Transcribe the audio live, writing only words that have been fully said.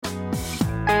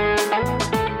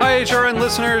HRN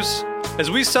listeners.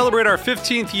 As we celebrate our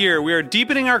 15th year, we are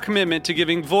deepening our commitment to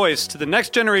giving voice to the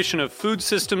next generation of food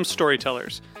systems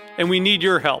storytellers, and we need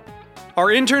your help. Our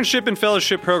internship and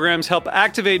fellowship programs help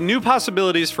activate new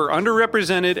possibilities for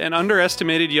underrepresented and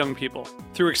underestimated young people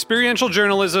through experiential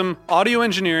journalism, audio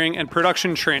engineering, and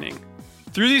production training.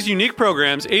 Through these unique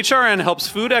programs, HRN helps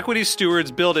food equity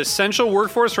stewards build essential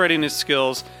workforce readiness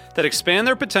skills that expand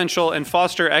their potential and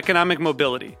foster economic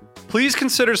mobility. Please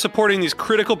consider supporting these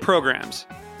critical programs.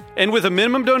 And with a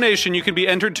minimum donation, you can be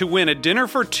entered to win a dinner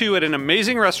for two at an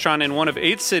amazing restaurant in one of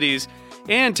 8 cities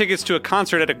and tickets to a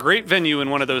concert at a great venue in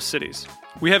one of those cities.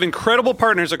 We have incredible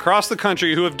partners across the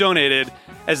country who have donated,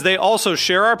 as they also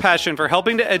share our passion for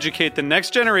helping to educate the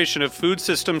next generation of food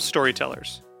systems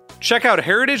storytellers. Check out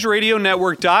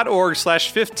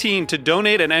heritageradionetwork.org/15 to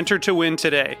donate and enter to win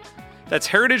today. That's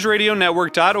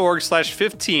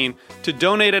heritageradionetwork.org/15 to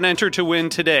donate and enter to win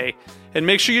today. And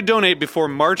make sure you donate before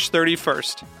March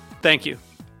 31st. Thank you.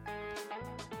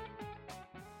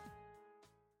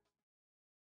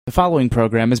 The following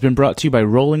program has been brought to you by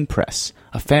Rolling Press,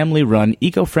 a family-run,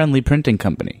 eco-friendly printing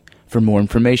company. For more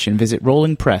information, visit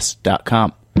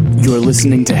rollingpress.com. You're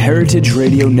listening to Heritage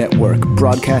Radio Network,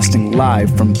 broadcasting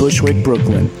live from Bushwick,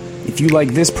 Brooklyn. If you like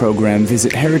this program,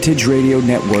 visit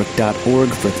heritageradionetwork.org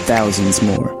for thousands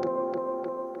more.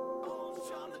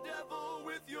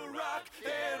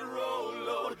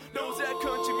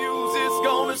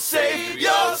 Save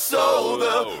your soul. The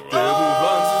devil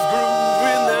runs his groove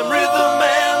in them rhythm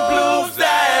and blues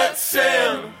that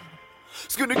sing.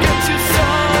 It's gonna get you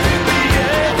sun in the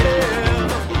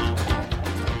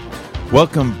air.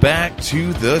 Welcome back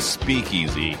to the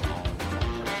Speakeasy.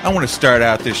 I want to start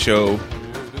out this show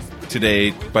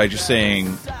today by just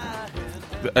saying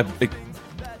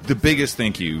the biggest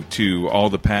thank you to all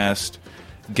the past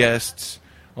guests,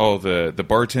 all the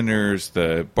bartenders,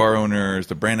 the bar owners,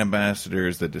 the brand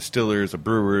ambassadors, the distillers, the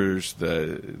brewers,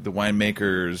 the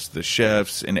winemakers, the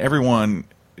chefs, and everyone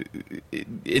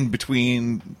in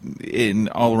between, in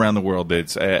all around the world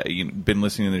that's been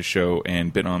listening to this show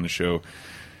and been on the show.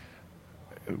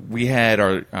 We had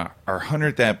our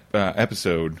 100th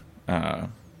episode, not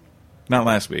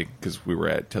last week because we were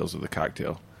at Tales of the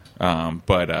Cocktail,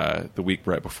 but the week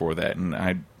right before that, and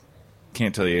I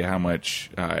can't tell you how much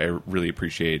I really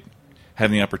appreciate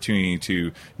having the opportunity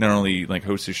to not only like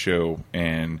host a show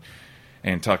and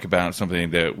talk about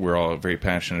something that we're all very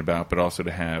passionate about, but also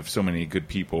to have so many good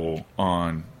people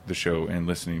on the show and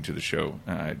listening to the show.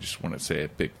 I just want to say a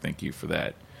big thank you for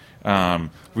that.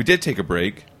 We did take a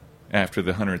break after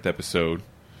the 100th episode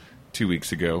 2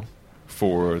 weeks ago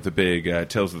for the big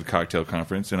Tales of the Cocktail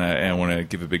conference, and I want to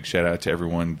give a big shout out to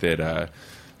everyone that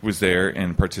was there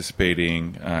and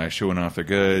participating, showing off their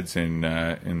goods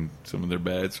and some of their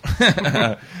beds.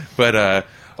 But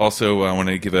also I want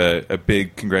to give a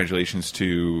big congratulations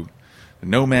to the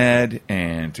Nomad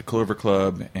and to Clover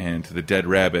Club and to the Dead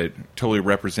Rabbit, totally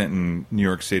representing New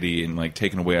York City and like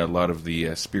taking away a lot of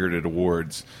the Spirited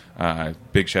Awards.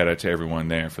 Big shout out to everyone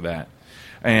there for that.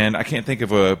 And I can't think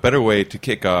of a better way to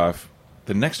kick off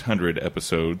the next 100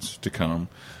 episodes to come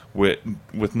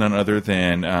with none other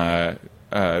than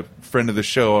friend of the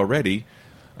show already,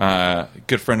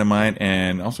 good friend of mine,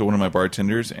 and also one of my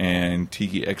bartenders and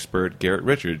tiki expert, Garret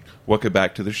Richard. Welcome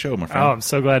back to the show, my friend. Oh, I'm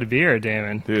so glad to be here,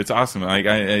 Damon. Dude, it's awesome.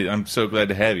 I'm so glad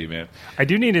to have you, man. I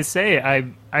do need to say,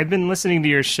 I've been listening to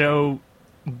your show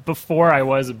before I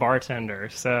was a bartender,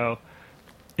 so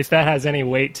if that has any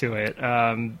weight to it.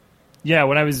 Yeah,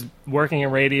 when I was working in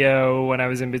radio, when I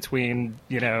was in between,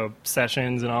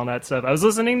 sessions and all that stuff, I was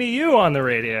listening to you on the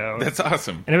radio. That's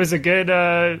awesome. And it was a good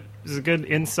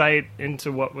insight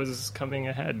into what was coming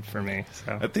ahead for me.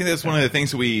 So I think that's one of the things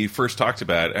that we first talked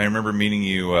about. I remember meeting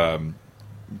you, about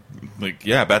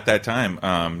that time,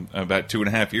 about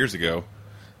 2.5 years ago.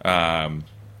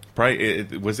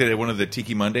 Probably, was it at one of the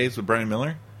Tiki Mondays with Brian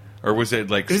Miller? Or was it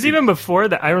like... It was even before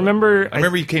that. I remember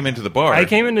you came into the bar. I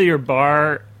came into your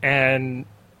bar, and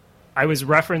I was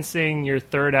referencing your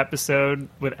 3rd episode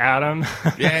with Adam.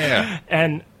 Yeah.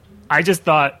 And I just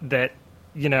thought that,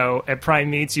 at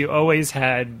Prime Meats, you always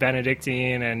had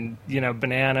Benedictine and,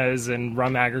 bananas and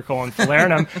rum agricole and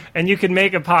falernum, and you could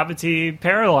make a Papati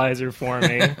paralyzer for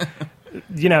me.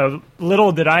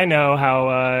 Little did I know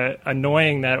how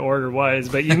annoying that order was,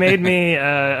 but you made me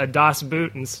a Das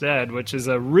Boot instead, which is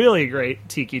a really great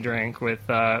tiki drink with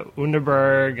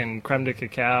Underberg and creme de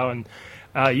cacao, and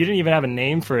you didn't even have a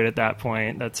name for it at that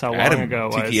point. That's how long ago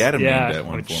it was. Tiki Adam named that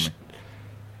one for me.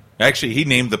 Actually, he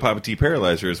named the Papati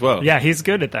paralyzer as well. Yeah, he's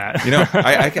good at that.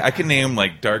 I can name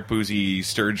like dark boozy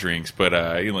stir drinks, but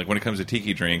like when it comes to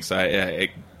tiki drinks,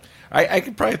 I I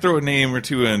could probably throw a name or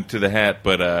two into the hat,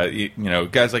 but you know,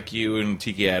 guys like you and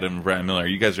Tiki Adam and Brian Miller,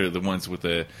 you guys are the ones with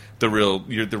the real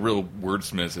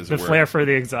wordsmiths, as The it were. flair for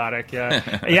the exotic,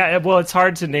 yeah. Yeah, well, it's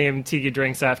hard to name tiki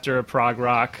drinks after a prog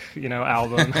rock,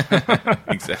 album.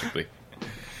 Exactly.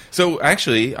 So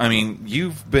actually, I mean,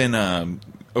 you've been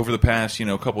over the past,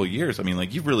 couple of years. I mean,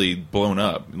 like, you've really blown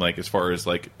up, like as far as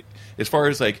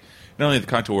not only the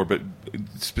cocktail world, but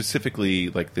specifically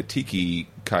like the tiki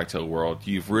cocktail world.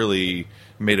 You've really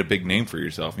made a big name for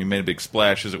yourself. You made a big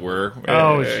splash, as it were.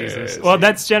 Oh, Jesus. Well,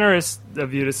 that's generous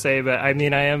of you to say, but I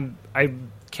mean, I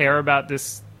care about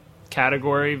this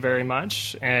category very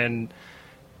much, and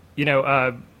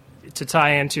to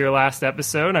tie into your last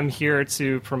episode, I'm here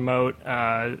to promote.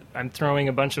 I'm throwing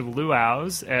a bunch of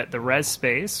luau's at the Res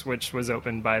Space, which was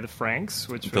opened by the Franks.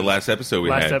 Which the was last episode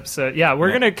we had. Last episode, yeah. We're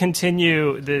going to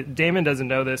continue. Damon doesn't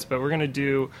know this, but we're going to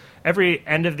do every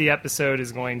end of the episode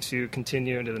is going to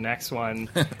continue into the next one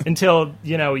until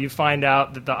you find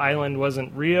out that the island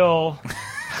wasn't real.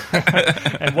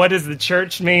 And what does the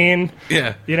church mean?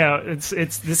 Yeah,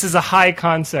 this is a high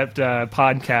concept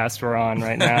podcast we're on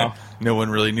right now. No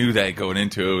one really knew that going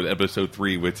into episode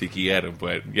 3 with Tiki Adam,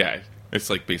 but yeah,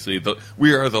 it's like basically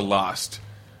we are the lost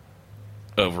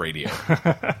of radio.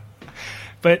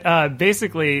 But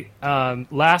basically, around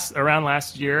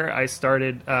last year, I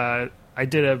started. I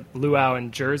did a luau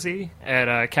in Jersey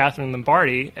at Catherine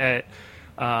Lombardi at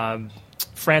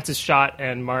Francis Schott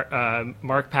and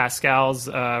Mark Pascal's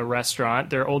restaurant.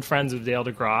 They're old friends of Dale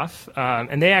DeGroff.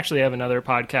 And they actually have another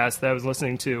podcast that I was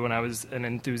listening to when I was an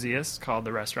enthusiast called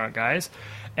The Restaurant Guys.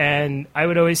 And I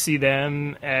would always see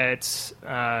them at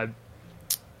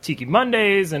Tiki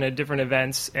Mondays and at different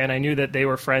events. And I knew that they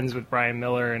were friends with Brian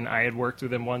Miller, and I had worked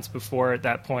with him once before at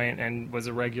that point and was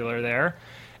a regular there.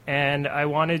 And I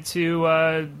wanted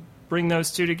to bring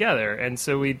those two together. And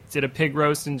so we did a pig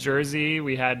roast in Jersey.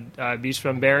 We had Bish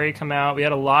Van Berry come out. We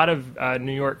had a lot of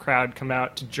New York crowd come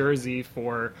out to Jersey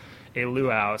for a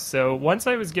luau. So once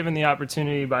I was given the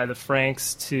opportunity by the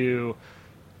Franks to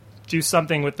do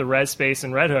something with the Res Space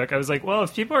and Red Hook, I was like, well,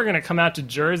 if people are going to come out to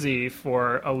Jersey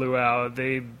for a luau,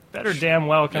 they better damn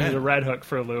well come to Red Hook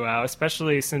for a luau,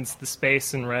 especially since the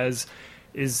Space and Res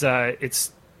is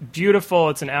it's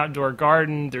beautiful. It's an outdoor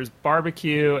garden. There's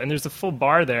barbecue, and there's a full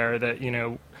bar there that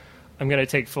I'm going to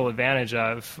take full advantage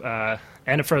of,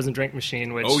 and a frozen drink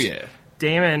machine. Which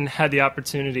Damon had the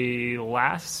opportunity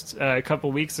a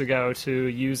couple weeks ago to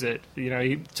use it.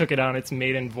 He took it on its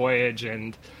maiden voyage,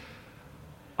 and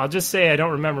I'll just say I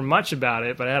don't remember much about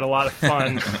it, but I had a lot of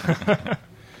fun.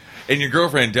 And your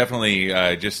girlfriend definitely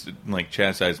just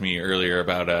chastised me earlier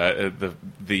about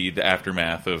the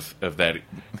aftermath of that.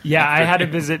 Yeah, I had to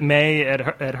visit May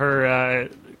at her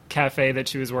cafe that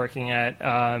she was working at,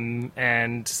 and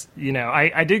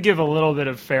I did give a little bit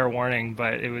of fair warning,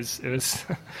 but it was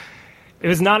it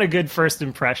was not a good first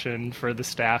impression for the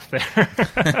staff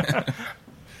there.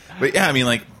 But yeah, I mean,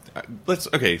 let's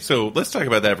talk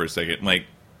about that for a second. Like,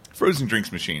 frozen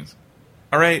drinks machines.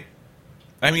 All right,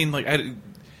 I mean, I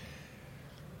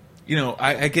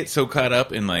get so caught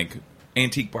up in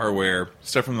antique barware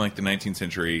stuff from the 19th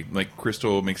century, like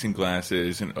crystal mixing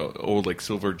glasses and old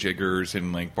silver jiggers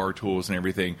and bar tools and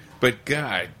everything. But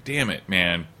god damn it,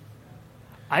 man,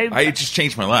 it just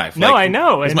changed my life. No, I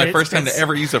know. It's my first time to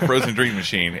ever use a frozen drink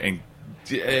machine, and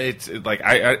it's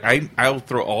I'll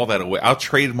throw all that away. I'll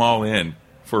trade them all in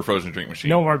for a frozen drink machine.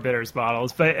 No more bitters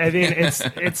bottles, but I mean,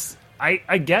 it's.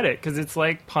 I get it, because it's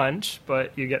like punch,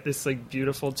 but you get this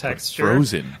beautiful texture.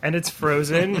 Frozen. And it's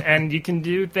frozen, and you can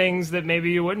do things that maybe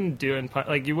you wouldn't do in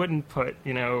punch. You wouldn't put,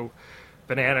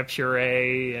 banana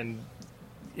puree and,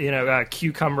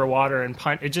 cucumber water in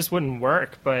punch. It just wouldn't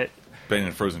work, but in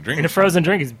a frozen drink. In a frozen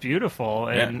drink is beautiful,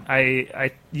 and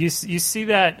you see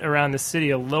that around the city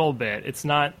a little bit. It's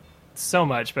not so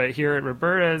much, but here at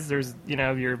Roberta's, there's,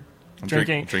 you're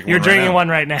drinking one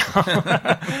right now.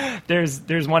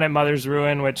 There's one at Mother's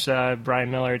Ruin, which Brian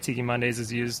Miller at Tiki Mondays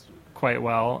has used quite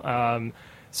well.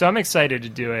 So I'm excited to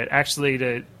do it. Actually,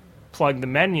 to plug the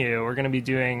menu, we're going to be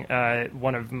doing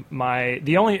one of the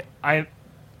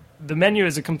menu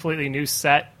is a completely new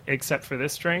set except for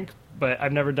this drink, but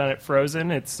I've never done it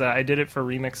frozen. I did it for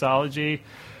Remixology,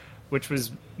 which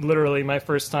was literally my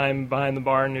first time behind the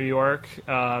bar in New York.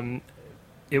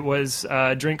 It was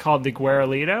a drink called the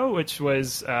Guerrolito, which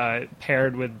was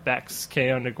paired with Beck's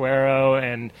Cayo Neguero,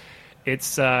 and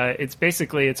it's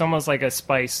almost like a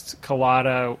spiced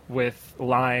colada with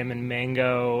lime and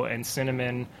mango and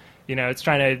cinnamon. It's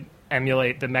trying to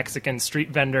emulate the Mexican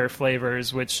street vendor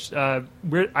flavors, which I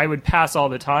would pass all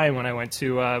the time when I went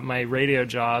to my radio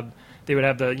job. they would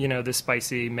have the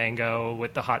spicy mango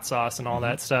with the hot sauce and all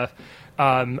that stuff.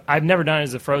 I've never done it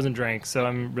as a frozen drink, so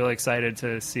I'm really excited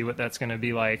to see what that's going to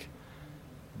be like.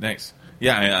 Nice.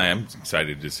 Yeah, I am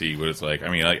excited to see what it's like. I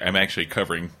mean, I'm actually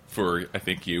covering for, I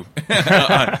think, you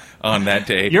on that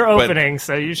day. You're opening,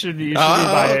 so you should be.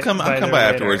 I'll come by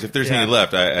afterwards. If there's any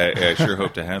left, I sure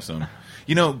hope to have some.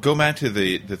 Go back to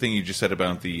the thing you just said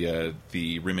about the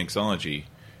remixology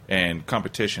and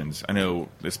competitions. I know,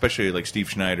 especially like Steve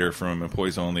Schneider from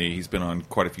Employees Only. He's been on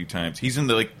quite a few times. He's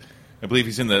in I believe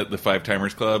he's in the Five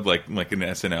Timers Club, like in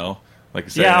SNL.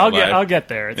 I'll get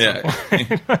there.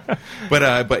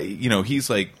 But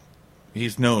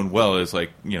he's known well as a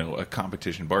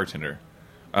competition bartender.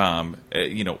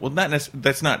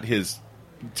 That's not his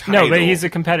title. No, but he's a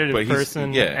competitive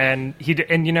person. And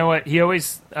you know what? He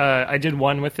always I did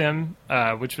one with him,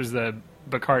 which was the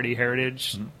Bacardi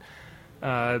Heritage.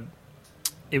 Mm-hmm.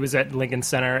 It was at Lincoln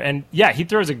Center, and he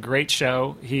throws a great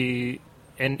show.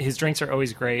 And his drinks are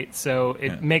always great, so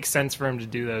it makes sense for him to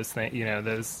do those things,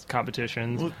 those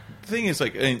competitions. Well, the thing is,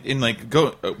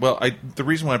 the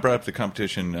reason why I brought up the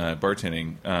competition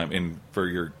bartending and for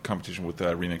your competition with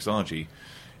remixology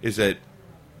is that,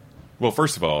 well,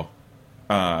 first of all,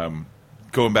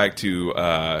 going back to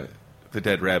the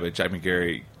Dead Rabbit, Jack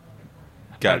McGarry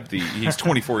he's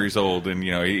 24 years old, and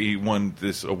he won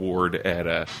this award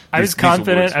at I was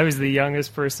confident I was the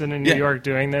youngest person in New York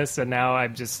doing this, and now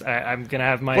I'm gonna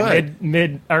have my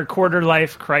mid or quarter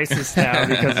life crisis now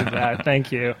because of that.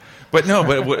 Thank you. But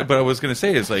what I was gonna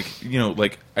say is I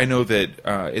know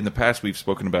that in the past we've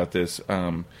spoken about this.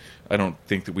 I don't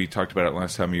think that we talked about it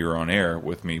last time you were on air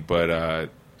with me, but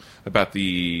about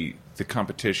the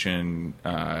competition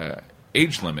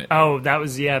age limit. Oh, that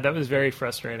was very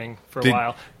frustrating for a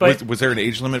while. But was there an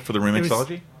age limit for the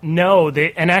remixology? No,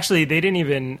 they didn't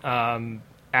even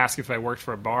ask if I worked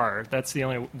for a bar. That's the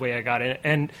only way I got in.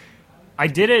 And I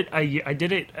did it. I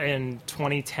did it in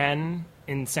 2010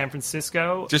 in San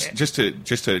Francisco. Just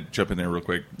to jump in there real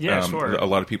quick. Yeah, sure. A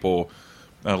lot of people,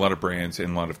 a lot of brands,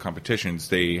 and a lot of competitions,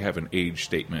 they have an age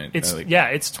statement.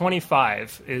 It's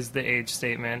 25 is the age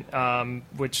statement,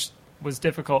 which was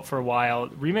difficult for a while.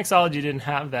 Remixology didn't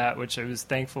have that, which I was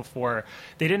thankful for.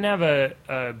 They didn't have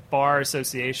a bar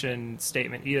association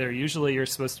statement either. Usually you're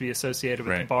supposed to be associated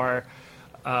with the bar.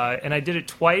 And I did it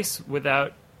twice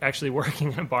without actually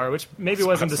working in a bar, which maybe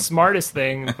wasn't the smartest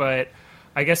thing, but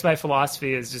I guess my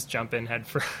philosophy is just jump in head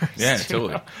first. Yeah,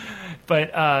 totally.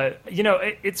 But,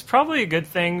 it's probably a good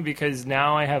thing because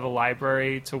now I have a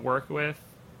library to work with,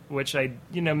 which I,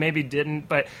 maybe didn't.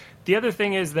 But the other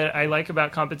thing is that I like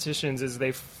about competitions is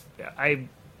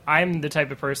I'm the type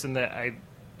of person that I'm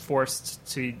forced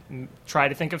to try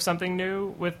to think of something new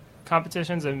with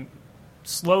competitions. I'm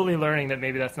slowly learning that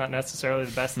maybe that's not necessarily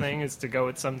the best thing, is to go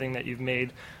with something that you've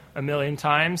made a million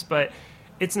times. But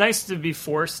it's nice to be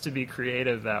forced to be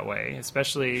creative that way,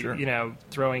 especially,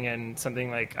 throwing in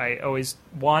something like I always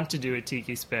want to do a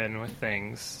tiki spin with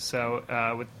things. So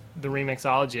with the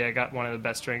remixology, I got one of the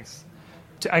best drinks.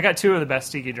 I got two of the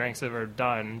best tiki drinks I've ever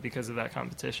done because of that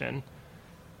competition.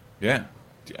 Yeah.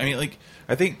 I mean,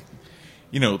 I think,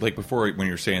 before when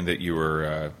you were saying that you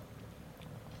were,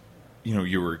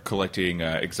 you were collecting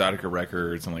Exotica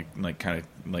records and kind of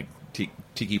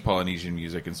tiki Polynesian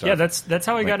music and stuff. Yeah, that's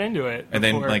how I got into it. And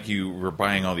then you were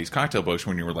buying all these cocktail books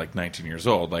when you were 19 years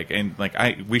old.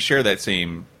 We share that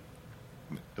same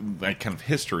kind of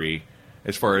history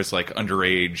as far as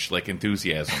underage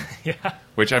enthusiasm. Yeah.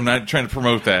 Which I'm not trying to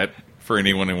promote that for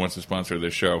anyone who wants to sponsor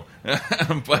this show.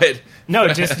 But no,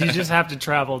 you just have to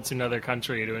travel to another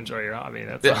country to enjoy your hobby.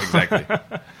 That's all. Exactly.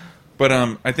 But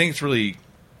I think it's really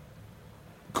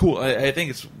cool. I think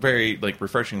it's very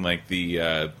refreshing,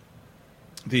 the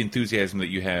enthusiasm that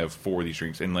you have for these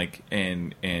drinks and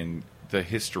and the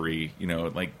history.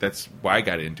 That's why I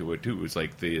got into it too. It was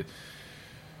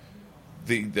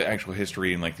the actual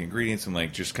history and the ingredients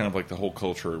and just kind of the whole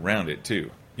culture around it too,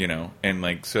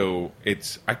 and so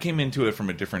I came into it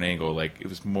from a different angle. It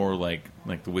was more like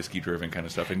the whiskey driven kind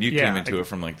of stuff, and you came into it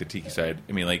from the tiki side.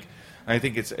 I mean, I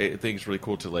think it's really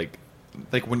cool to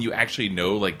when you actually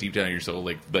know deep down in your soul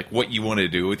what you want to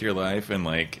do with your life and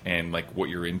what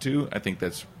you're into. I think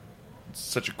that's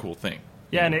such a cool thing.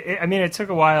 Yeah, and it took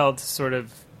a while to sort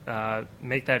of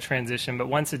make that transition, but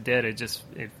once it did,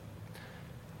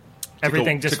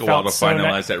 everything just took a felt while to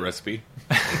finalize that recipe.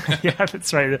 Yeah,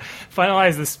 that's right.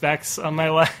 Finalize the specs on my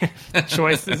life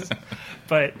choices.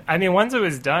 But once it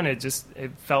was done, it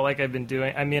felt like I've been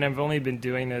doing. I've only been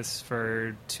doing this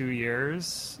for 2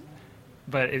 years,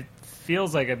 but it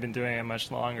feels like I've been doing it much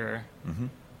longer. Mm-hmm.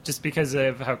 just because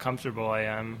of how comfortable I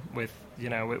am with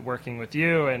with working with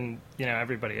you and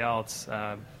everybody else,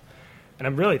 and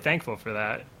I'm really thankful for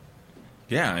that.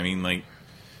 Yeah, I mean, like,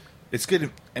 it's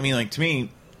good. I mean, like, to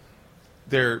me,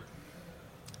 there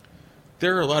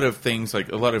are a lot of things,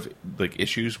 like a lot of like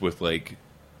issues with like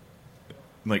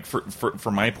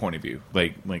from my point of view,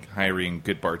 like hiring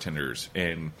good bartenders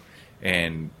and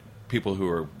people who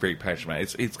are very passionate about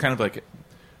it. It's kind of like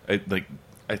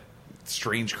a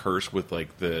strange curse with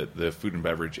like the food and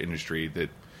beverage industry, that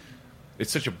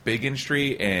it's such a big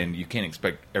industry and you can't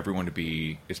expect everyone to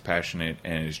be as passionate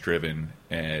and as driven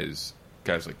as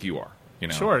guys like you are.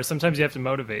 Sure, sometimes you have to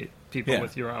motivate people Yeah.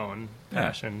 with your own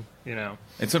passion. And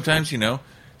sometimes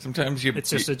sometimes you It's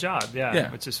just a job,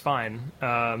 Yeah. which is fine.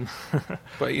 But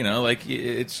like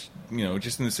it's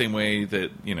just in the same way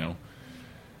that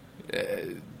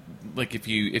like if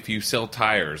you sell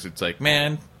tires, it's like,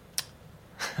 man,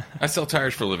 I sell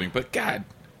tires for a living, but God,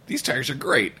 these tires are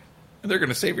great, and they're going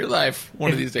to save your life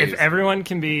one of these days. If everyone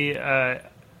can be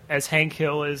as Hank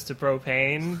Hill is to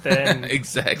propane, then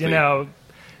Exactly.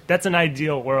 That's an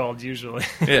ideal world usually.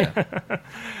 Yeah.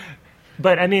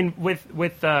 But I mean, with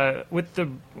the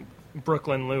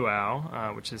Brooklyn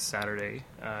Luau, which is Saturday,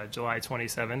 July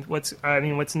 27th.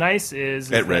 What's nice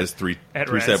is At that- Res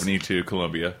 372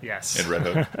 Columbia. Yes. At Red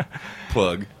Hook.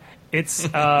 Plug.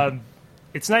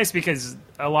 It's nice because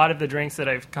a lot of the drinks that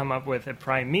I've come up with at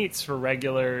Prime Meats for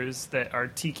regulars that are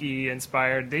tiki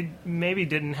inspired, they maybe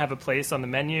didn't have a place on the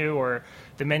menu, or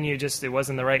the menu it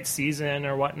wasn't the right season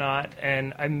or whatnot.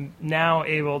 And I'm now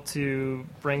able to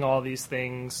bring all these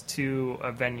things to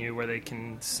a venue where they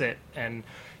can sit and,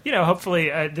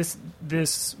 hopefully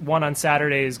this one on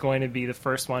Saturday is going to be the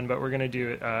first one, but we're going to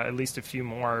do at least a few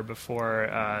more before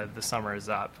the summer is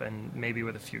up, and maybe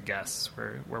with a few guests.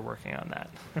 We're working on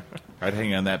that. I'd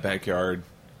hang out in that backyard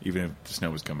even if the snow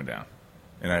was coming down,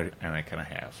 and I kind of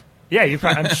have. Yeah,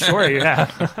 I'm sure you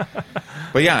have.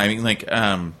 But yeah, I mean, like,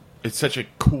 it's such a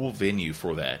cool venue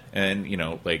for that, and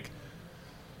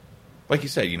like you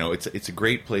said, it's a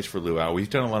great place for luau. We've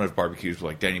done a lot of barbecues with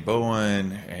like Danny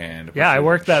Bowen and a bunch I of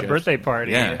worked that chefs. birthday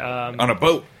party. Yeah, on a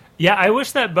boat. Yeah, I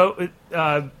wish that boat.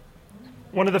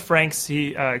 One of the Franks,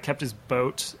 he kept his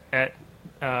boat at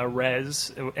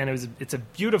Res, and it's a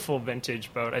beautiful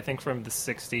vintage boat. I think from the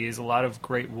 '60s. A lot of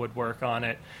great woodwork on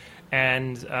it.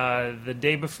 And the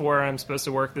day before I'm supposed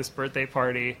to work this birthday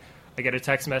party, I get a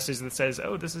text message that says,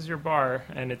 "Oh, this is your bar,"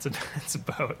 and it's a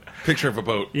boat. Picture of a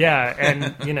boat. Yeah,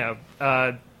 and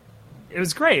it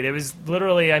was great. It was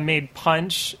literally, I made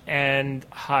punch and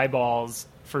highballs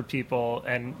for people,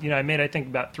 and I made, I think,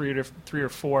 about three or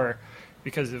four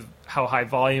because of how high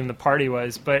volume the party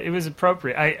was. But it was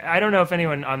appropriate. I don't know if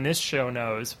anyone on this show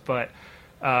knows, but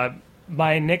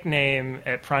my nickname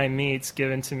at Prime Meats,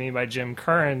 given to me by Jim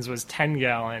Kearns, was 10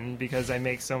 Gallon because I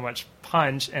make so much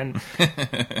punch. And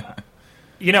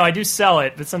I do sell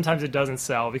it, but sometimes it doesn't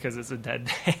sell because it's a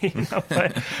dead day.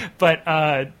 But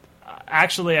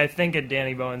actually, I think at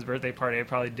Danny Bowen's birthday party, I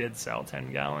probably did sell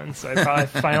 10 gallons. So I probably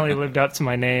finally lived up to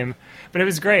my name. But it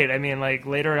was great. I mean, like,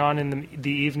 later on in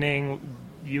the evening,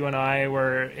 you and I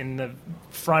were in the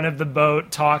front of the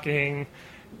boat talking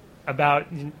about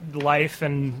life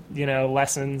and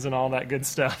lessons and all that good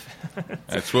stuff.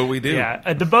 That's what we do.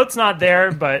 Yeah, the boat's not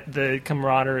there, but the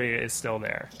camaraderie is still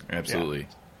there. Absolutely.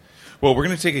 Well, we're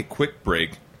going to take a quick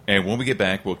break, and when we get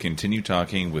back, we'll continue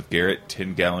talking with Garret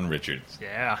 10 Gallon Richards.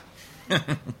 Yeah.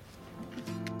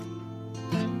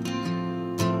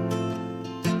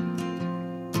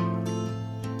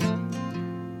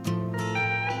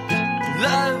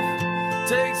 Life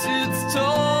takes its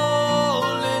toll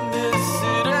in this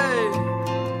city.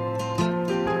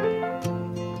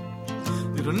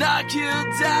 It'll knock you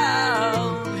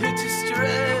down, hit you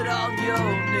straight on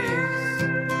your knees.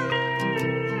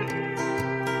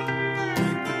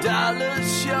 The dollar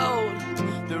showed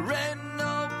there ain't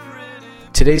no pretty.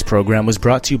 Today's program was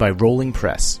brought to you by Rolling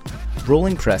Press.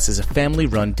 Rolling Press is a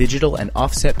family-run digital and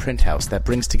offset print house that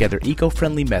brings together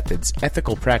eco-friendly methods,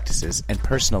 ethical practices, and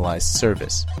personalized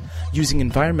service. Using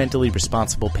environmentally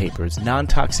responsible papers,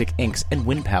 non-toxic inks, and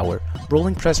wind power,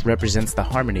 Rolling Press represents the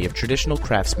harmony of traditional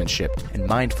craftsmanship and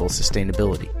mindful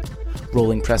sustainability.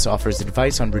 Rolling Press offers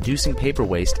advice on reducing paper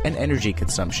waste and energy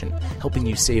consumption, helping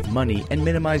you save money and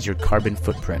minimize your carbon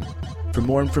footprint. For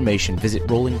more information, visit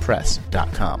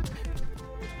rollingpress.com.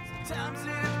 Times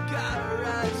it got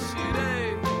right shitty.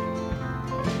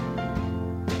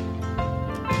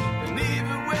 And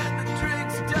even when the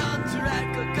drink's done,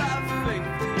 drank I got faith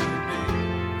in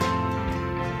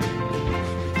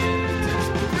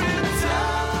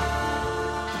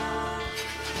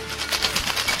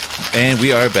me. And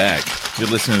we are back. You're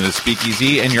listening to the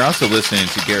Speakeasy, and you're also listening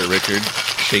to Garrett Richard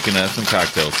shaking up some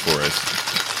cocktails for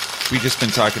us. We've just been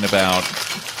talking about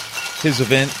his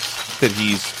event that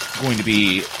he's going to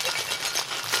be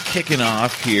kicking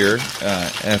off here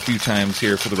a few times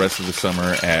here for the rest of the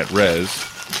summer at Res,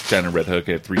 down in Red Hook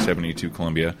at 372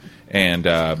 Columbia. And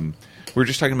we're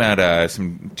just talking about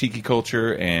some tiki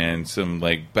culture and some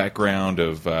like background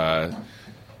of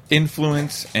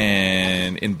influence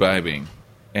and imbibing.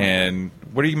 And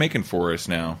what are you making for us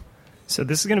now? So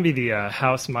this is going to be the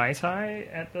House Mai Tai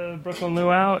at the Brooklyn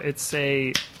Luau. It's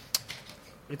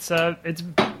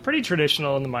pretty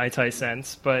traditional in the Mai Tai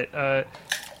sense, but it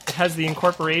has the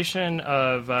incorporation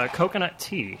of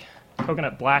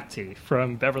coconut black tea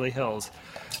from Beverly Hills.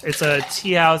 It's a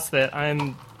tea house that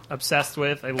I'm obsessed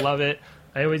with. I love it.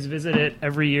 I always visit it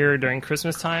every year during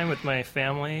Christmas time with my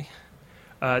family.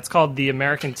 It's called the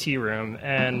American Tea Room,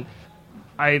 and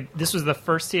this was the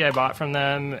first tea I bought from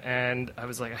them, and I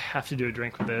was like, I have to do a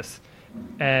drink with this.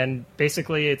 And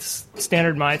basically, it's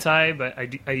standard Mai Tai, but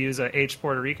I use a aged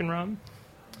Puerto Rican rum.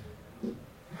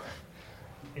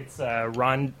 It's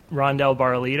Rondel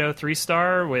Barolito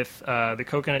 3-star with the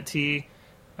coconut tea,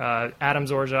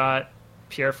 Adam's Orgeat,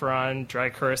 Pierre Ferrand,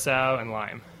 dry curacao, and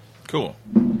lime. Cool.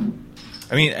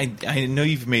 I mean, I know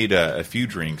you've made a few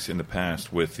drinks in the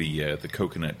past with the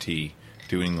coconut tea,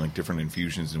 doing like different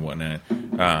infusions and whatnot.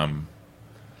 And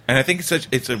I think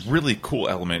it's a really cool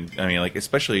element. I mean, like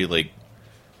especially like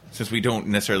since we don't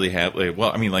necessarily have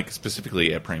like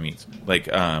specifically at Prime Meats, like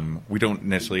we don't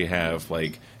necessarily have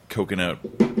like coconut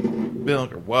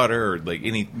milk or water or like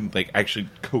any like actually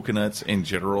coconuts in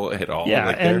general at all. Yeah,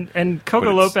 like and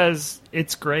Coco Lopez,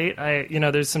 it's great.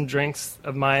 There's some drinks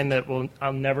of mine that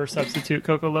I'll never substitute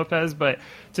Coco Lopez, but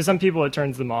to some people it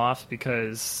turns them off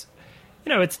because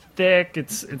it's thick,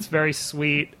 it's very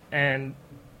sweet, and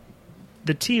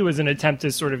the tea was an attempt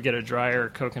to sort of get a drier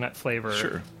coconut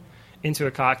flavor into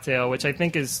a cocktail, which I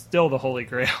think is still the holy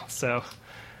grail. So,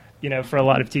 for a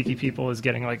lot of tiki people is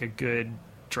getting like a good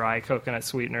dry coconut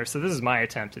sweetener. So this is my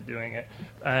attempt at doing it.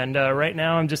 And right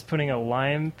now I'm just putting a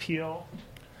lime peel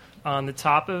on the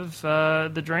top of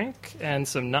the drink and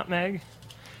some nutmeg.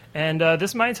 And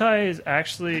this Mai Tai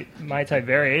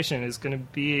variation is going to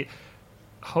be,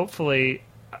 hopefully,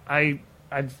 I've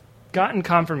gotten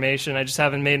confirmation. I just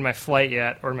haven't made my flight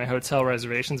yet or my hotel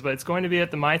reservations, but it's going to be at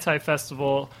the Mai Tai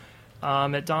Festival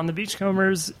at Don the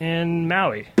Beachcombers in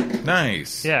Maui.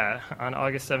 Nice. Yeah, on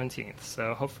August 17th.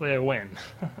 So hopefully I win.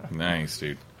 Nice,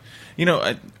 dude.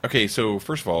 Okay, so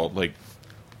first of all, like,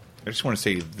 I just want to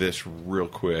say this real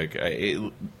quick.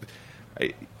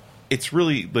 It's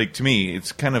really, like, to me,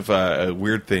 it's kind of a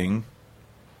weird thing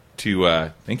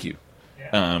to, thank you,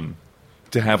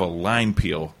 to have a lime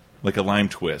peel, like a lime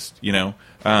twist, A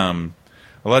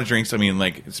lot of drinks, I mean,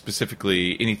 like,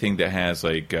 specifically anything that has,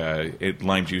 like,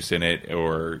 lime juice in it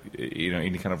or,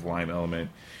 any kind of lime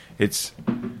element. It's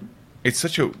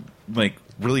such a, like,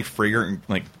 really fragrant,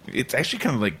 like, it's actually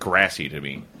kind of, like, grassy to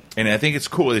me. And I think it's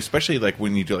cool, especially, like,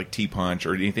 when you do, like, tea punch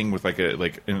or anything with, like,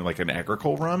 an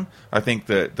agricole rum. I think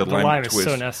the lime twist is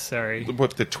so necessary.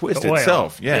 But the twist The oil.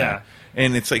 itself, yeah.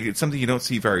 And it's, like, it's something you don't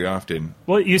see very often.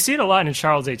 Well, you see it a lot in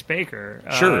Charles H. Baker.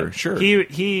 Sure.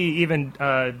 He even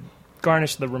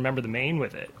garnished the Remember the Maine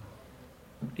with it.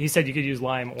 He said you could use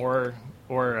lime or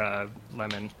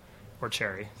lemon or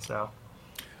cherry. So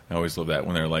I always love that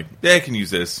when they're like, yeah, I can use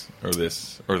this or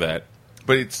that.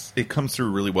 But it comes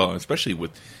through really well, especially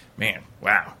with, man,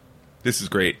 wow, this is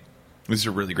great. This is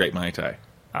a really great Mai Tai.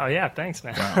 Oh, yeah, thanks,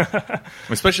 man. Wow.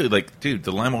 Especially, like, dude,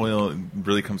 the lime oil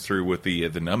really comes through with the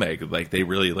nutmeg. Like, they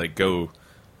really, like, go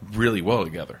really well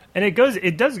together. And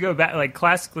it does go back, like,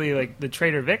 classically, like, the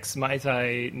Trader Vic's Mai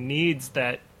Tai needs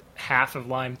that half of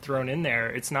lime thrown in there.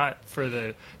 It's not for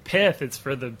the pith, it's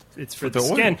for the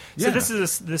skin. Yeah. So this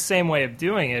is the same way of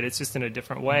doing it. It's just in a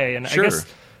different way. And Sure. I guess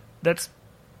that's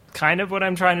kind of what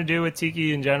I'm trying to do with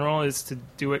tiki in general, is to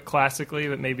do it classically,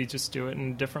 but maybe just do it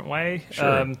in a different way.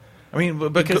 Sure. I mean,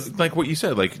 but because, like what you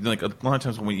said, like a lot of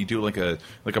times when you do like a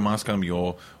Moscow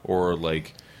Mule or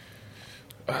like,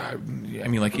 I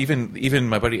mean, like even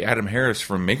my buddy Adam Harris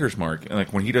from Maker's Mark,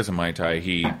 like when he does a Mai Tai,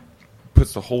 he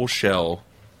puts the whole shell,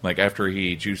 like after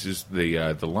he juices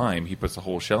the lime, he puts the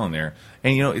whole shell in there,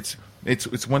 and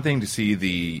it's one thing to see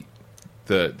the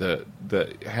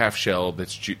half shell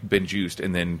that's been juiced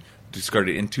and then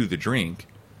discarded into the drink.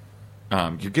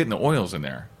 You're getting the oils in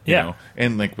there, you know?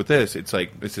 And like with this, it's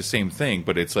like it's the same thing,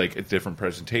 but it's like a different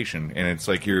presentation, and it's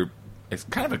like it's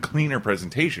kind of a cleaner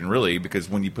presentation, really, because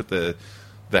when you put the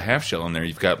the half shell in there,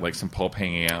 you've got like some pulp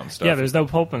hanging out and stuff. Yeah, there's no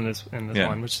pulp in this Yeah.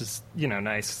 one, which is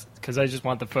nice because I just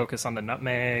want the focus on the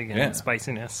nutmeg and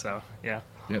spiciness. So yeah.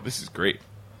 Yeah, this is great.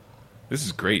 This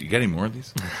is great. You got any more of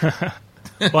these?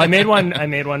 Well, I made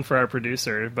one for our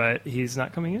producer, but he's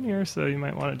not coming in here, so you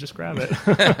might want to just grab it.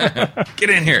 Get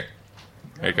in here.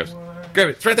 There it goes. Grab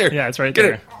it. It's right there. Yeah, it's right Get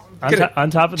there. it. On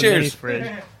top of the mini Cheers.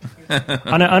 fridge.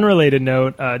 On an unrelated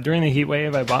note, during the heat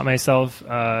wave, I bought myself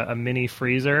a mini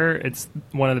freezer. It's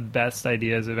one of the best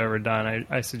ideas I've ever done.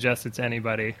 I suggest it to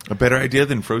anybody. A better idea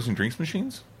than frozen drinks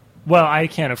machines? Well, I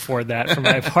can't afford that for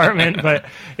my apartment, but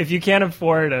if you can't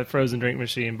afford a frozen drink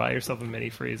machine, buy yourself a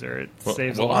mini freezer. It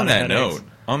saves a lot on of that headaches.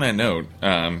 note,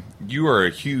 you are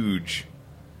a huge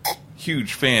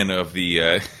fan of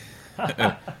the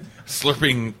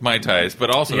slurping Mai Tais,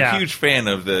 but also a huge fan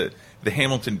of the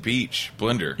Hamilton Beach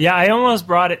blender. Yeah, I almost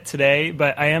brought it today,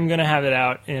 but I am going to have it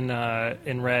out in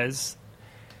res.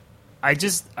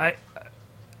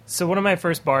 So one of my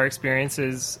first bar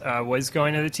experiences was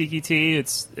going to the Tiki Tea.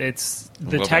 It's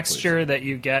the texture that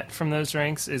you get from those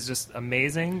drinks is just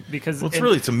amazing because it's a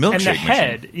milkshake and the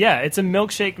head, machine. Yeah, it's a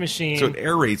milkshake machine. So it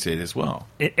aerates it as well.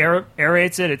 It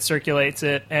aerates it, it circulates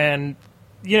it, and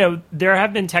there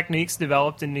have been techniques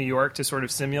developed in New York to sort of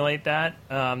simulate that.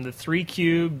 The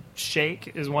 3-cube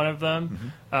shake is one of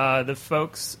them. Mm-hmm. The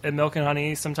folks at Milk and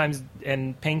Honey sometimes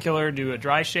and Painkiller do a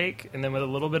dry shake and then with a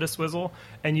little bit of swizzle,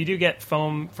 and you do get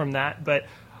foam from that. But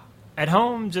at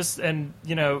home,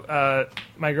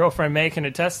 my girlfriend May can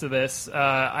attest to this.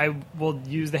 I will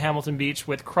use the Hamilton Beach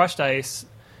with crushed ice,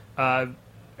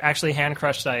 actually hand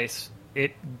crushed ice.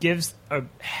 It gives a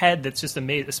head that's just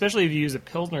amazing, especially if you use a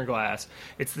Pilsner glass.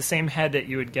 It's the same head that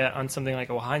you would get on something like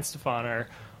a Weihenstephan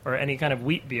or any kind of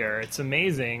wheat beer. It's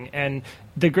amazing. And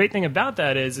the great thing about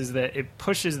that is that it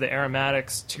pushes the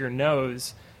aromatics to your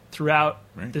nose throughout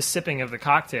the sipping of the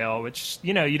cocktail, which,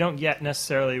 you don't get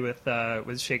necessarily with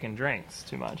shaken drinks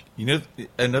too much.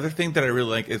 Another thing that I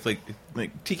really like is like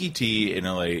Tiki Tea in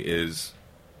LA is,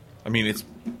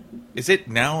 is it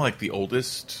now like the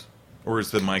oldest? Or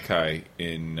is the Mai Kai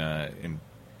in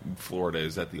Florida,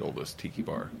 is that the oldest tiki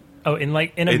bar? Oh, in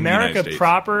America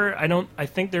proper, I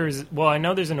think there's, I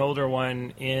know there's an older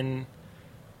one in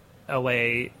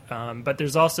LA, but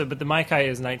the Mai Kai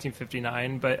is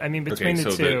 1959, but between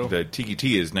the two. The Tiki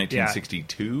Tea is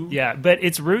 1962? Yeah, but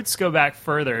its roots go back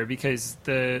further because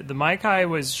the Mai Kai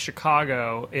was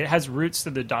Chicago. It has roots to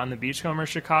the Don the Beachcomber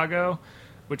Chicago,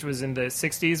 which was in the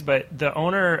 60s, but the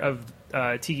owner of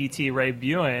Tiki Tea, Ray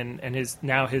Buin, and his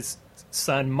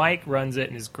son Mike runs it,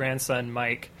 and his grandson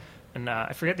Mike, and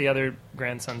I forget the other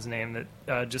grandson's name that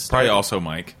just started. Probably also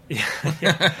Mike.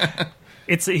 Yeah.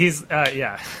 Anyways,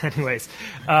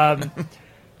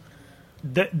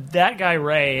 that guy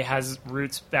Ray has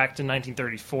roots back to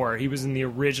 1934. He was in the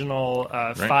original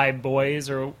Five Boys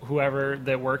or whoever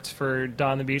that worked for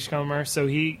Don the Beachcomber, so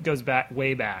he goes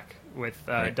way back with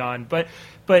Don. But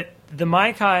the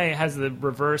Mai Kai has the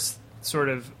reverse sort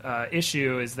of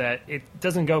issue, is that it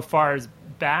doesn't go far as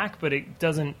back, but it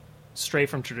doesn't stray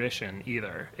from tradition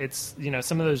either. It's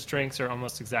some of those drinks are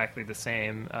almost exactly the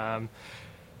same,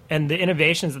 and the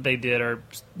innovations that they did are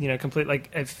complete. Like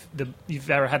if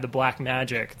you've ever had the Black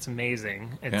Magic, it's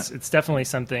amazing. It's definitely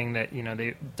something that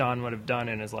Don would have done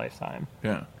in his lifetime.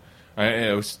 Yeah,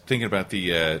 I was thinking about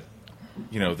the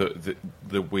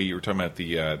way you were talking about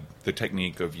the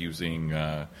technique of using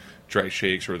dry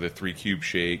shakes or the 3-cube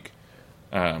shake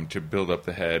to build up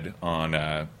the head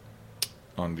on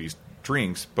these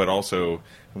drinks, but also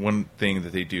one thing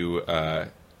that they do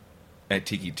at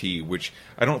Tiki Tea, which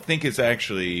I don't think is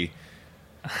actually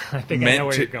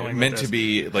meant to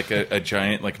be like a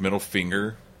giant like middle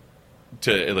finger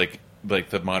to like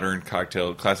the modern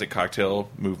classic cocktail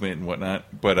movement and whatnot,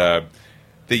 but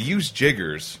they use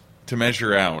jiggers to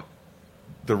measure out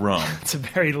the rum. It's a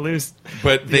very loose,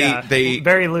 but they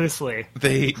very loosely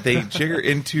they jigger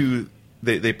into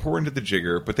they pour into the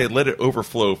jigger, but they let it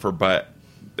overflow for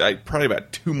probably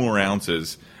about 2 more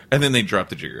ounces, and then they drop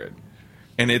the jigger in.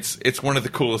 And it's one of the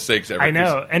coolest things ever. I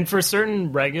know, and for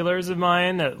certain regulars of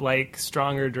mine that like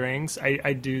stronger drinks,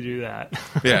 I do that.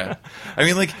 Yeah,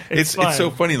 it's so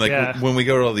funny. Like when we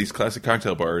go to all these classic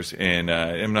cocktail bars, and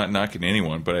I'm not knocking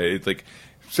anyone, but it's like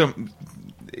some,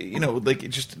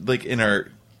 just like in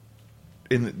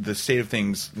the state of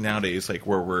things nowadays, like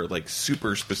where we're like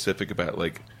super specific about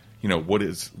like, what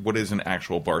is an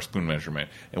actual bar spoon measurement,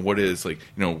 and what is like,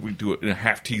 we do a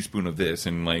half teaspoon of this,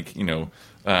 and like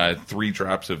 3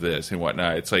 drops of this and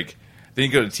whatnot. It's like Then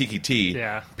you go to Tiki Tea.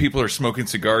 Yeah. People are smoking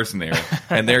cigars in there,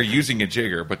 and they're using a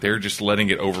jigger, but they're just letting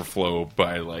it overflow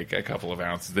by like a couple of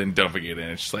ounces, then dumping it in.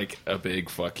 It's just like a big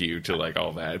fuck you to like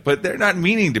all that. But they're not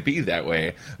meaning to be that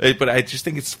way. But I just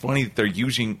think it's funny that they're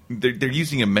using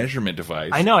a measurement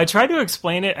device. I know. I tried to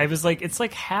explain it. I was like, it's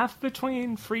like half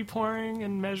between free pouring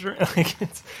and measuring. Like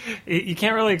you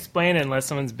can't really explain it unless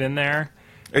someone's been there.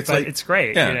 It's but like it's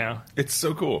great. Yeah, you know, it's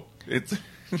so cool. It's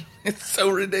so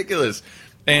ridiculous.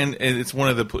 And it's one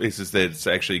of the places that's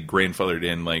actually grandfathered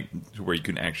in, like to where you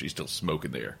can actually still smoke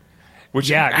in there. Which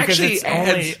because actually it's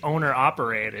only owner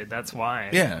operated. That's why.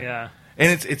 Yeah.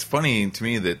 And it's funny to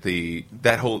me that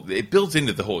that whole it builds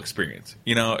into the whole experience.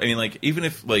 You know, I mean, like even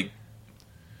if like,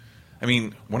 I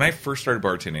mean, when I first started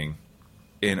bartending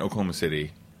in Oklahoma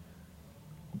City,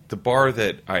 the bar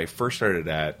that I first started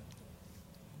at,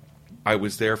 I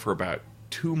was there for about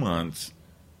 2 months.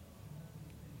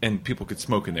 And people could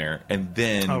smoke in there, and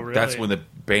then that's when the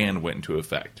ban went into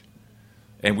effect.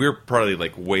 And we were probably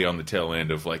like way on the tail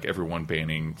end of like everyone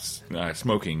banning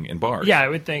smoking in bars. Yeah, I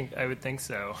would think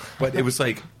so. But it was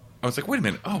like I was like, wait a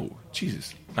minute, oh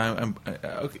Jesus,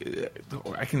 okay,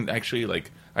 I can actually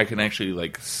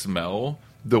like smell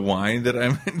the wine that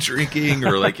I'm drinking,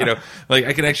 or like like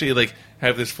I can actually like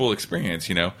have this full experience,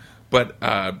 But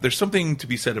there's something to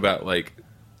be said about like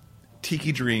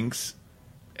tiki drinks.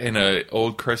 In a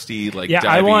old crusty like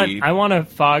divey. I want a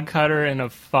fog cutter and a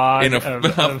fog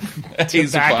of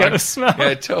tobacco smoke.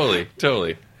 Yeah,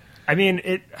 totally. I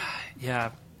mean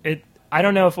I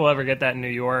don't know if we'll ever get that in New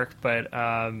York, but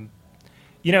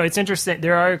it's interesting.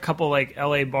 There are a couple like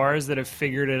LA bars that have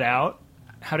figured it out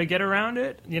how to get around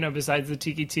it. Besides the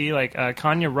Tiki Tea, like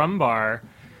Kanya Rum Bar,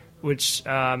 which.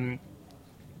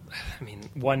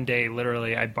 One day,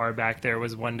 literally, I bar back there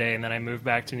was one day, and then I moved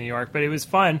back to New York. But it was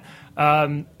fun,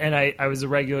 and I was a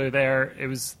regular there. It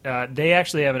was they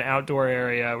actually have an outdoor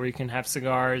area where you can have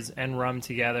cigars and rum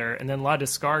together, and then La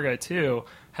Descarga too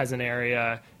has an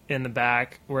area in the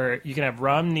back where you can have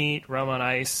rum neat, rum on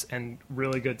ice, and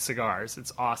really good cigars.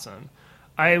 It's awesome.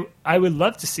 I would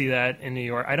love to see that in New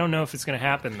York. I don't know if it's going to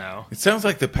happen though. It sounds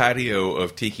like the patio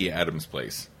of Tiki Adams'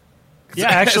 place. Yeah,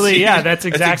 actually, that's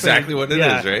exactly what it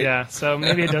is, right? Yeah, so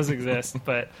maybe it does exist.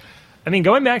 But,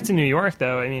 going back to New York,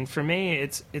 though, for me,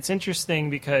 it's interesting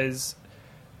because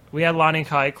we had Lani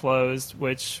Kai closed,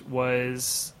 which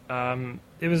was,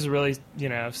 it was a really,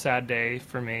 sad day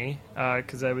for me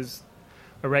because I was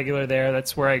a regular there.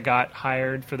 That's where I got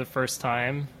hired for the first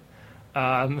time.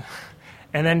 And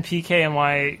then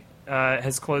PKNY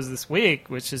has closed this week,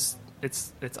 which is,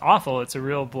 it's awful. It's a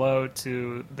real blow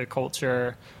to the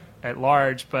culture at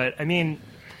large, but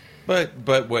but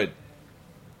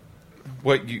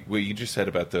what you just said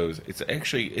about those,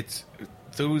 it's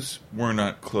those were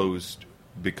not closed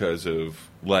because of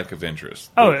lack of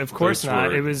interest. Oh, of course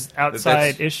not. It was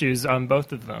outside issues on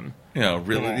both of them.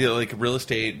 Really, like real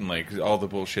estate and like all the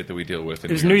bullshit that we deal with. It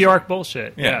was New York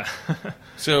bullshit. Yeah.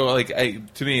 So like,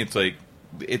 to me, it's like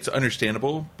it's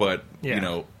understandable, but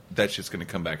that's just going to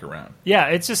come back around. Yeah,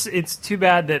 it's too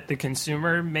bad that the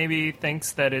consumer maybe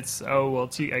thinks that it's,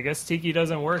 I guess Tiki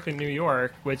doesn't work in New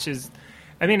York, which is,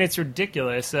 it's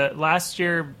ridiculous. Last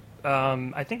year,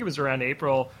 I think it was around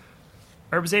April,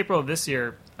 or it was April of this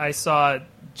year, I saw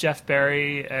Jeff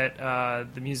Berry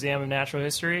at the Museum of Natural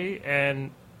History,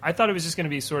 and I thought it was just going to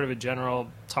be sort of a general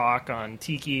talk on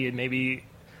Tiki and maybe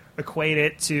equate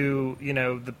it to,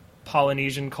 the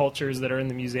Polynesian cultures that are in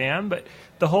the museum, but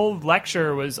the whole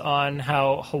lecture was on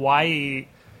how Hawaii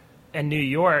and New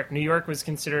York was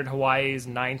considered Hawaii's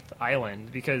 9th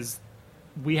island because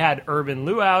we had urban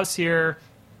luau's here.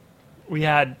 We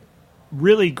had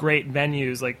really great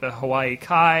venues like the Hawaii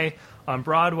Kai on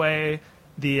Broadway,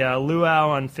 the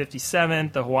luau on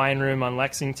 57th, the Hawaiian Room on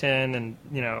Lexington, and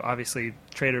obviously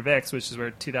Trader Vic's, which is where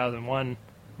 2001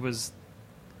 was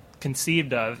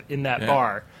conceived of in that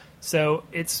bar. So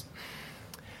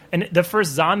and the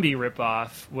first zombie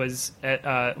ripoff was at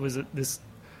this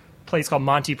place called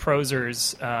Monty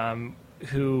Proser's,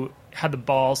 who had the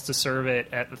balls to serve it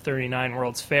at the 39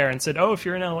 World's Fair and said, "Oh, if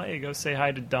you're in LA, go say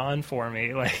hi to Don for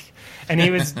me." And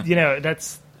he was,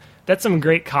 that's some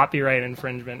great copyright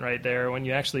infringement right there when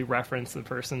you actually reference the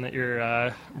person that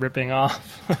you're ripping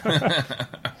off.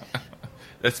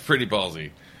 That's pretty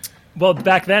ballsy. Well,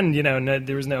 back then,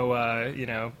 there was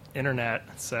no, internet,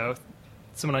 so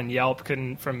someone on Yelp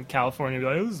from California be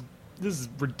like, this is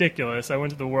ridiculous. I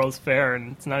went to the World's Fair,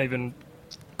 and it's not even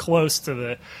close to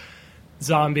the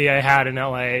zombie I had in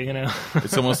L.A.,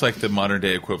 It's almost like the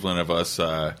modern-day equivalent of us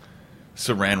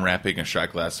saran wrapping a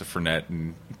shot glass of Fernet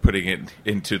and putting it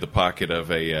into the pocket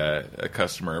of a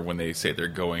customer when they say they're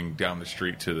going down the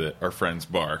street to our friend's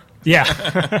bar. Yeah.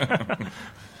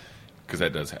 Because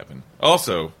that does happen.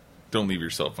 Also, don't leave your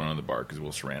cell phone on the bar because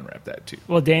we'll saran wrap that too.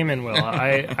 Well, Damon will.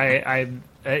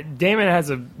 Damon has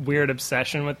a weird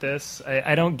obsession with this.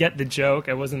 I don't get the joke.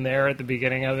 I wasn't there at the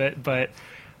beginning of it, but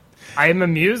I'm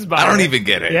amused by it. I don't even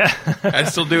get it. Yeah. I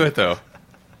still do it, though.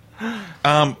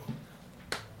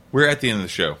 We're at the end of the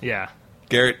show. Yeah.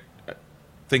 Garrett,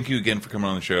 thank you again for coming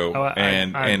on the show.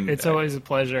 And it's always a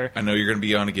pleasure. I know you're going to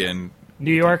be on again.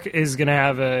 New York is going to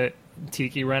have a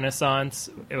tiki renaissance.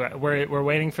 We're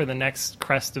waiting for the next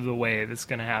crest of the wave. It's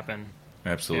going to happen.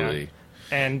 Absolutely. Yeah.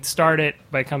 And start it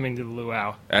by coming to the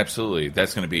Luau. Absolutely.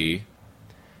 That's going to be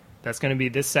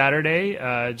this Saturday,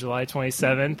 July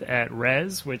 27th at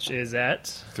Res, which is at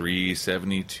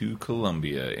 372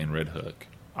 Columbia in Red Hook.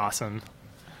 Awesome.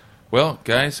 Well,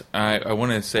 guys, I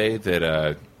want to say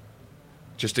that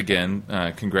just again,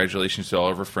 congratulations to all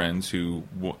of our friends who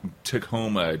took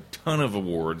home a ton of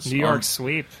awards. New York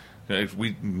sweep.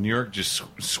 New York just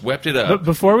swept it up. But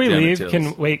before we leave,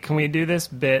 can we do this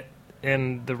bit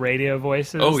in the radio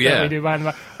voices? Oh yeah, that we do behind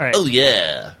the bar? All right. Oh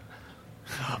yeah.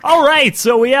 All right,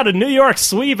 so we had a New York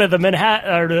sweep at the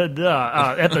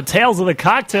at the Tales of the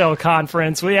Cocktail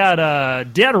Conference. We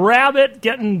had Dead Rabbit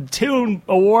getting 2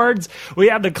 awards. We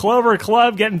had the Clover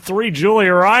Club getting 3. Julie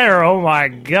Ryer, oh my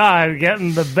God,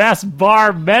 getting the best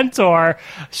bar mentor.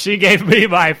 She gave me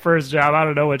my first job. I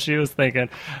don't know what she was thinking.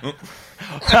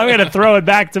 I'm going to throw it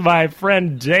back to my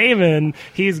friend Damon.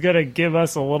 He's going to give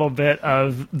us a little bit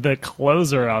of the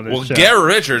closer on this show. Well, Garret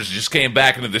Richards just came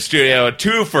back into the studio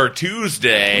 2 for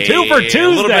Tuesday. 2 for Tuesday. A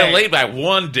little bit late by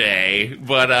 1 day,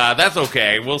 but that's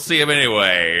okay. We'll see him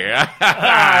anyway.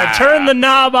 Turn the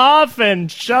knob off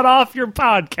and shut off your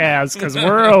podcast because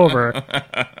we're over.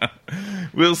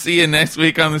 We'll see you next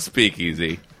week on the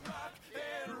Speakeasy.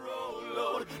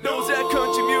 Knows that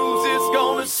country music's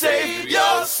gonna save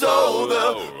your soul.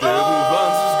 The devil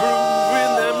runs his groove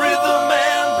in them rhythm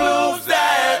and blues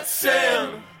that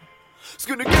sing. It's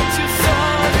gonna get you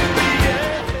some in the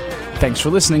end. Thanks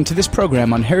for listening to this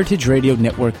program on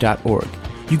heritageradionetwork.org.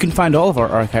 You can find all of our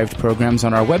archived programs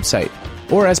on our website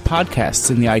or as podcasts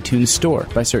in the iTunes Store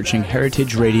by searching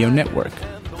Heritage Radio Network.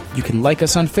 You can like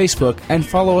us on Facebook and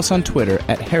follow us on Twitter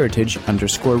at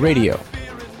 @heritage_radio.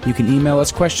 You can email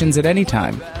us questions at any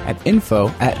time at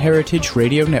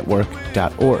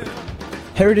info@heritageradionetwork.org.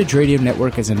 Heritage Radio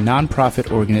Network is a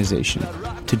non-profit organization.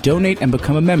 To donate and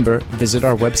become a member, visit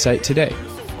our website today.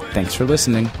 Thanks for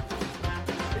listening.